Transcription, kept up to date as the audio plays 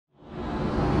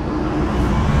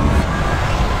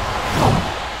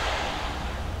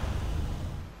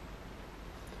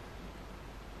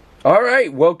All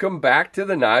right, welcome back to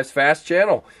the KnivesFAST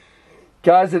channel.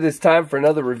 Guys, it is time for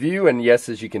another review, and yes,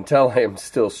 as you can tell, I am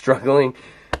still struggling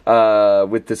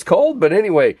with this cold, but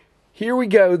anyway, here we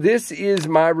go. This is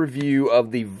my review of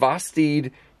the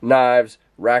Vosteed Knives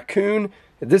Raccoon.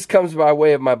 This comes by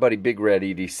way of my buddy Big Red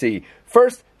EDC.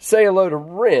 First, say hello to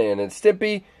Ren and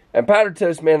Stimpy, and Powder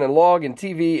Toast Man and Log and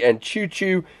TV and Choo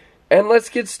Choo, and let's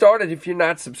get started. If you're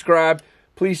not subscribed,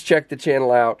 please check the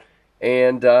channel out.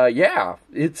 And, yeah,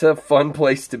 it's a fun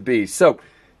place to be. So,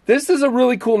 this is a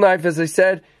really cool knife, as I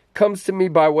said. Comes to me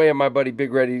by way of my buddy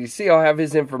Big Red EDC. I'll have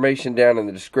his information down in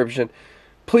the description.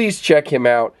 Please check him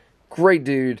out. Great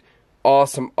dude.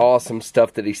 Awesome, awesome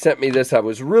stuff that he sent me this. I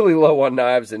was really low on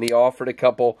knives, and he offered a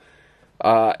couple.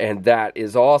 And that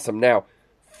is awesome. Now,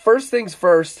 first things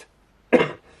first,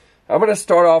 I'm going to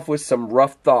start off with some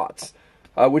rough thoughts,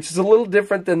 which is a little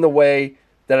different than the way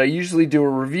that I usually do a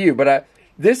review. But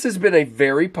this has been a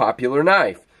very popular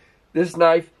knife. This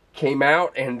knife came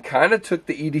out and kind of took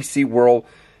the EDC world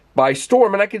by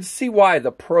storm, and I can see why.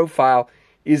 The profile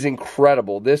is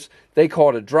incredible. This, they call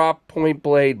it a drop point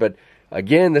blade, but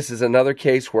again, this is another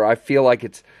case where I feel like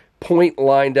it's point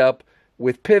lined up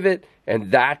with pivot,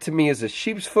 and that to me is a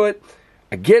sheep's foot.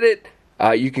 I get it.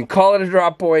 You can call it a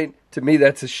drop point. To me,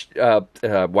 that's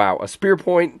a spear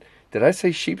point. Did I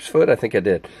say sheep's foot? I think I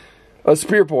did. A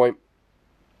spear point.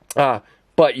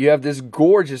 But you have this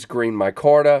gorgeous green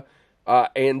micarta,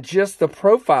 and just the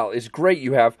profile is great.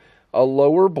 You have a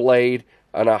lower blade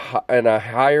and a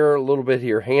higher, a little bit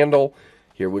here, handle.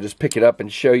 Here, we'll just pick it up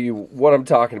and show you what I'm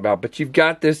talking about. But you've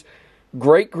got this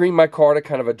great green micarta,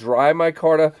 kind of a dry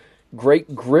micarta,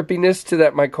 great grippiness to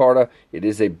that micarta. It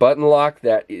is a button lock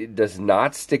that it does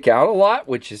not stick out a lot,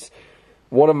 which is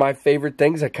one of my favorite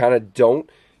things. I kind of don't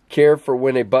care for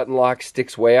when a button lock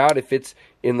sticks way out. If it's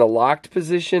in the locked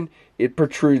position, it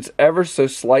protrudes ever so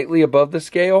slightly above the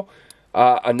scale,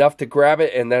 enough to grab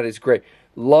it, and that is great.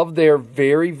 Love their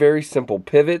very, very simple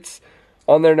pivots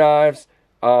on their knives,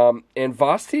 and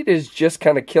Vosteed is just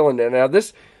kind of killing it. Now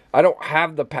this, I don't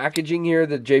have the packaging here.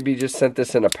 The JB just sent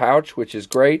this in a pouch, which is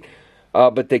great,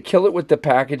 but they kill it with the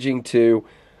packaging too,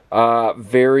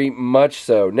 very much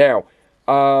so. Now,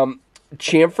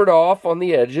 chamfered off on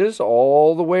the edges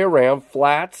all the way around,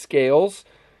 flat scales.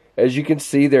 As you can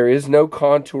see, there is no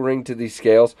contouring to these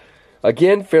scales.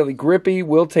 Again, fairly grippy.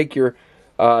 Will take your,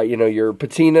 your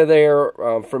patina there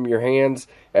from your hands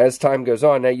as time goes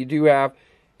on. Now, you do have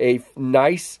a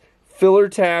nice filler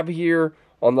tab here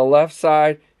on the left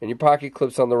side and your pocket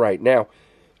clips on the right. Now,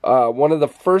 one of the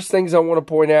first things I want to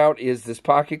point out is this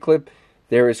pocket clip.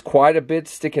 There is quite a bit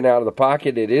sticking out of the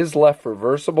pocket. It is left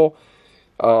reversible.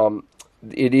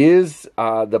 It is,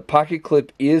 the pocket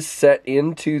clip is set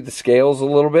into the scales a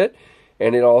little bit,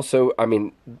 and it also, I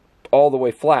mean, all the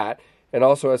way flat, and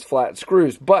also has flat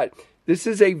screws. But this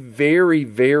is a very,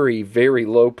 very, very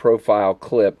low profile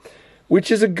clip, which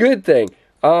is a good thing.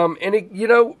 And it,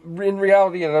 in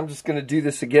reality, and I'm just going to do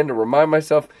this again to remind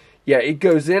myself, yeah, it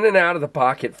goes in and out of the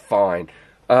pocket fine.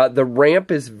 The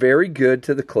ramp is very good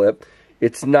to the clip.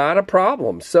 It's not a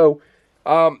problem. So,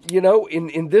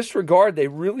 in this regard, they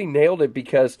really nailed it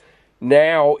because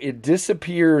now it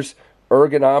disappears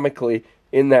ergonomically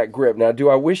in that grip. Now, do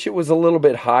I wish it was a little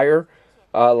bit higher,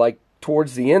 like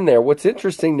towards the end there? What's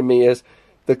interesting to me is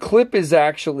the clip is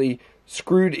actually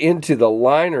screwed into the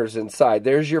liners inside.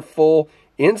 There's your full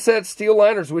inset steel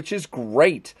liners, which is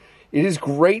great. It is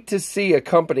great to see a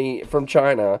company from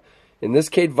China, in this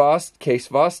case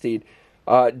Vosteed,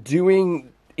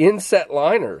 doing inset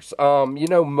liners.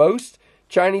 Most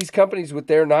Chinese companies with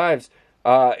their knives,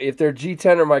 if they're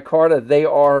G10 or micarta, they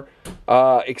are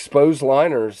exposed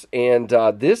liners, and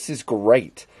this is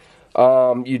great.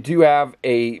 You do have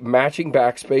a matching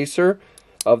backspacer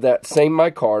of that same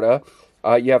micarta.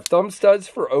 You have thumb studs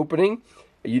for opening.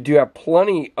 You do have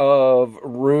plenty of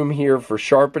room here for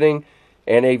sharpening,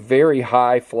 and a very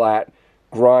high flat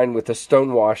grind with a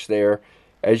stonewash there.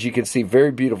 As you can see,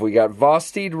 very beautiful. You got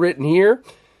Vosteed written here.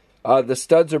 The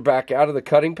studs are back out of the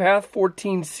cutting path,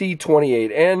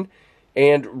 14C28N,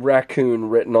 and Raccoon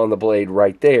written on the blade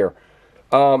right there.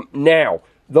 Now,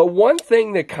 the one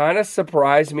thing that kind of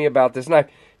surprised me about this knife,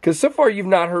 because so far you've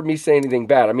not heard me say anything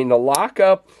bad. I mean, the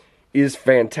lockup is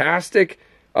fantastic.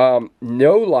 No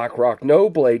lock rock, no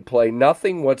blade play,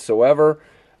 nothing whatsoever.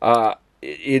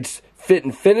 It's fit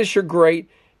and finish are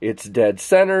great. It's dead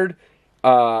centered.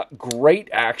 Great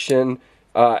action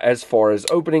as far as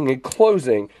opening and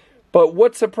closing. But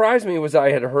what surprised me was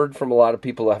I had heard from a lot of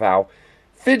people of how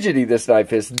fidgety this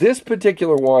knife is. This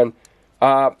particular one,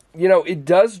 it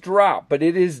does drop, but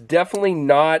it is definitely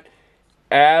not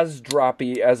as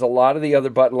droppy as a lot of the other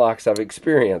button locks I've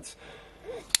experienced.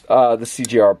 the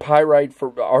CJR Pyrite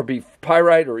for RB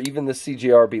Pyrite, or even the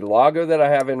CJRB Lago that I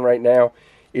have in right now.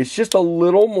 It's just a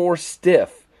little more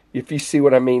stiff, if you see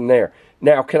what I mean there.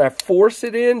 Now, can I force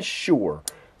it in? Sure.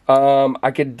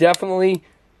 I could definitely,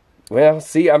 well,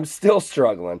 see, I'm still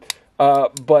struggling.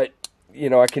 But, you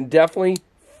know, I can definitely,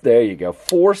 there you go,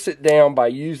 force it down by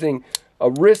using a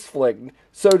wrist flick.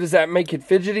 So does that make it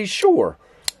fidgety? Sure.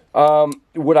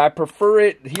 Would I prefer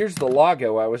it? Here's the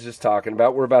Lago I was just talking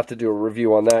about. We're about to do a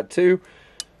review on that too.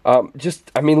 I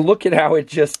mean, look at how it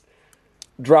just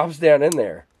drops down in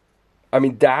there. I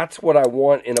mean, that's what I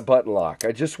want in a button lock.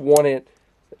 I just want it.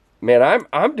 Man,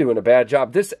 I'm doing a bad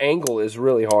job. This angle is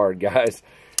really hard, guys.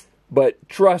 But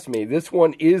trust me, this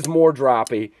one is more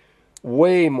droppy.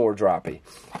 Way more droppy.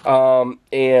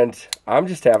 And I'm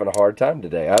just having a hard time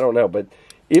today. I don't know. But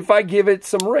if I give it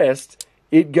some wrist,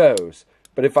 it goes.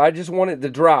 But if I just want it to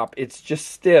drop, it's just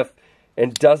stiff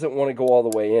and doesn't want to go all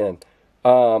the way in.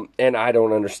 And I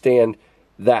don't understand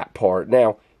that part.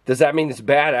 Now, does that mean it's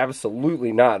bad?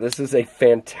 Absolutely not. This is a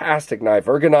fantastic knife.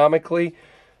 Ergonomically,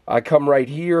 I come right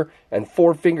here and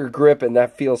 4-finger grip, and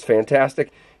that feels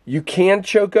fantastic. You can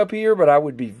choke up here, but I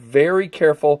would be very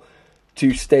careful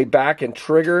to stay back and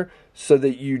trigger so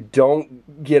that you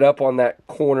don't get up on that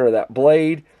corner of that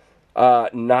blade.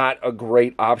 Not a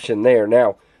great option there.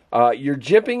 Now, your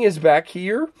jimping is back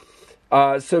here.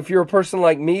 So if you're a person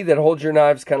like me that holds your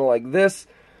knives kind of like this,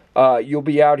 you'll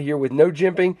be out here with no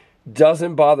jimping.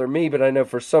 Doesn't bother me, but I know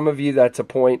for some of you that's a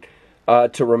point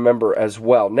to remember as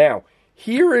well. Now,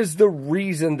 here is the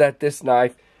reason that this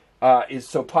knife is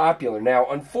so popular. Now,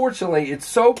 unfortunately, it's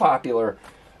so popular,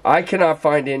 I cannot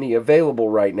find any available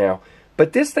right now.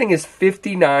 But this thing is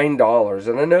 $59,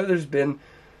 and I know there's been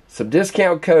some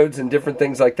discount codes and different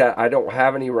things like that. I don't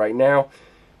have any right now.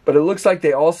 But it looks like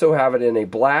they also have it in a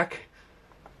black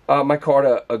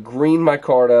micarta, a green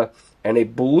micarta, and a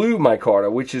blue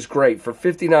micarta, which is great. For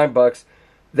 59 bucks,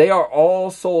 they are all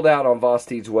sold out on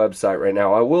Vosteed's website right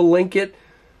now. I will link it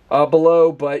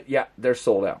below, but yeah, they're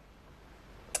sold out.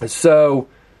 So,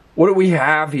 what do we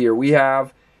have here? We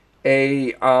have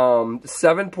a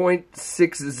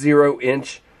 7.60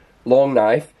 inch long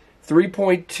knife,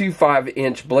 3.25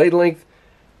 inch blade length,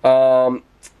 and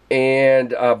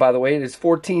by the way, it is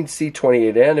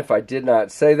 14C28N, if I did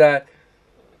not say that.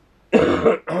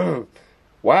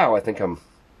 Wow, I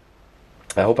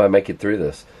hope I make it through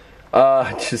this.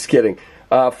 Just kidding.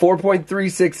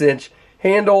 4.36 inch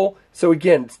handle. So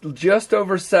again, just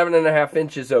over 7.5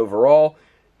 inches overall.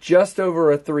 Just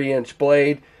over a 3-inch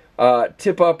blade.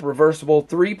 Tip up reversible,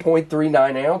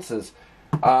 3.39 ounces.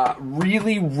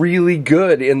 Really, really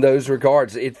good in those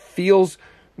regards. It feels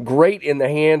great in the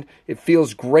hand. It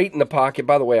feels great in the pocket.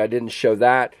 By the way, I didn't show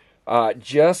that.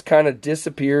 Just kind of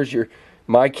disappears.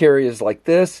 My carry is like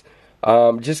this.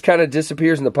 Just kind of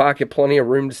disappears in the pocket. Plenty of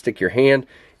room to stick your hand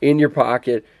in your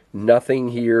pocket. Nothing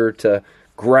here to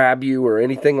grab you or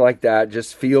anything like that.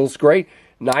 Just feels great.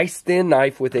 Nice thin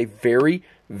knife with a very,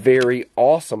 very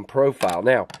awesome profile.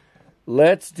 Now,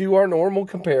 let's do our normal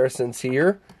comparisons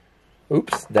here.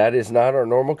 Oops, that is not our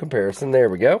normal comparison. There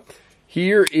we go.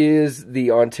 Here is the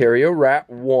Ontario Rat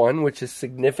 1, which is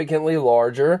significantly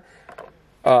larger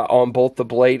on both the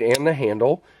blade and the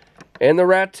handle. And the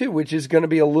Rat 2, which is going to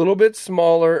be a little bit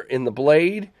smaller in the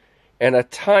blade and a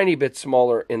tiny bit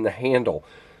smaller in the handle.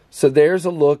 So there's a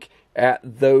look at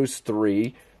those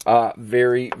three.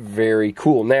 Very, very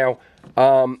cool. Now,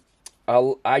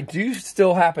 I do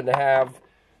still happen to have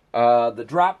the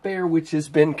Drop Bear, which has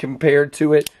been compared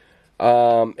to it,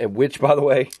 and which, by the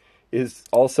way, is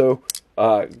also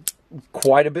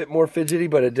quite a bit more fidgety,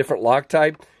 but a different lock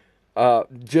type.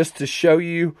 Just to show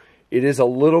you, it is a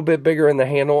little bit bigger in the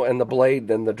handle and the blade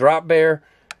than the Drop Bear.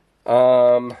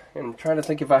 And I'm trying to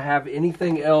think if I have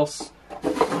anything else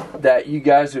that you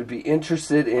guys would be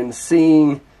interested in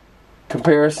seeing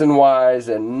comparison-wise,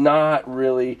 and not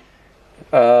really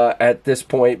at this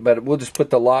point, but we'll just put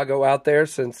the Lago out there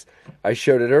since I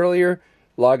showed it earlier.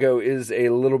 Lago is a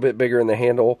little bit bigger in the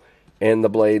handle and the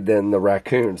blade than the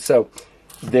Raccoon. So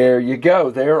there you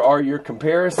go. There are your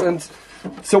comparisons.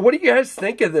 So what do you guys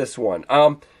think of this one?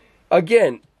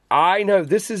 Again, I know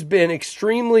this has been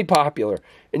extremely popular,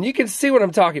 and you can see what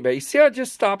I'm talking about. You see how it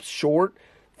just stops short?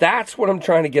 That's what I'm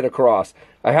trying to get across.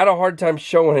 I had a hard time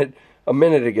showing it a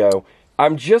minute ago.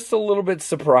 I'm just a little bit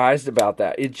surprised about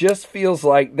that. It just feels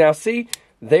like, now see,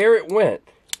 there it went.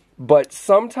 But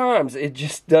sometimes it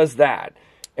just does that.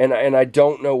 And I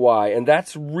don't know why. And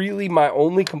that's really my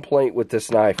only complaint with this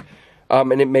knife.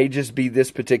 And it may just be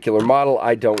this particular model.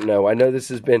 I don't know. I know this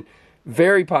has been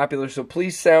very popular. So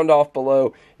please sound off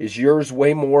below. Is yours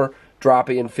way more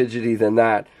droppy and fidgety than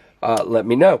that? let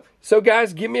me know. So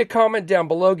guys, give me a comment down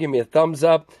below. Give me a thumbs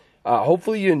up.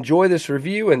 Hopefully you enjoy this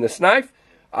review and this knife.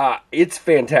 It's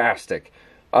fantastic.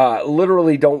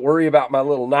 Literally don't worry about my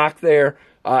little knock there.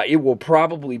 It will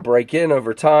probably break in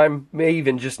over time. May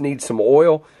even just need some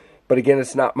oil. But again,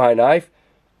 it's not my knife.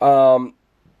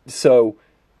 So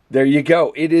there you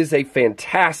go. It is a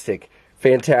fantastic,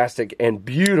 fantastic, and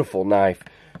beautiful knife.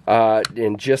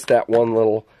 In just that one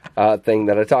little thing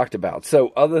that I talked about.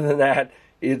 So other than that,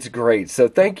 it's great. So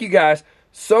thank you guys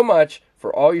so much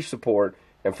for all your support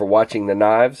and for watching the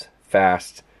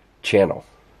KnivesFAST channel.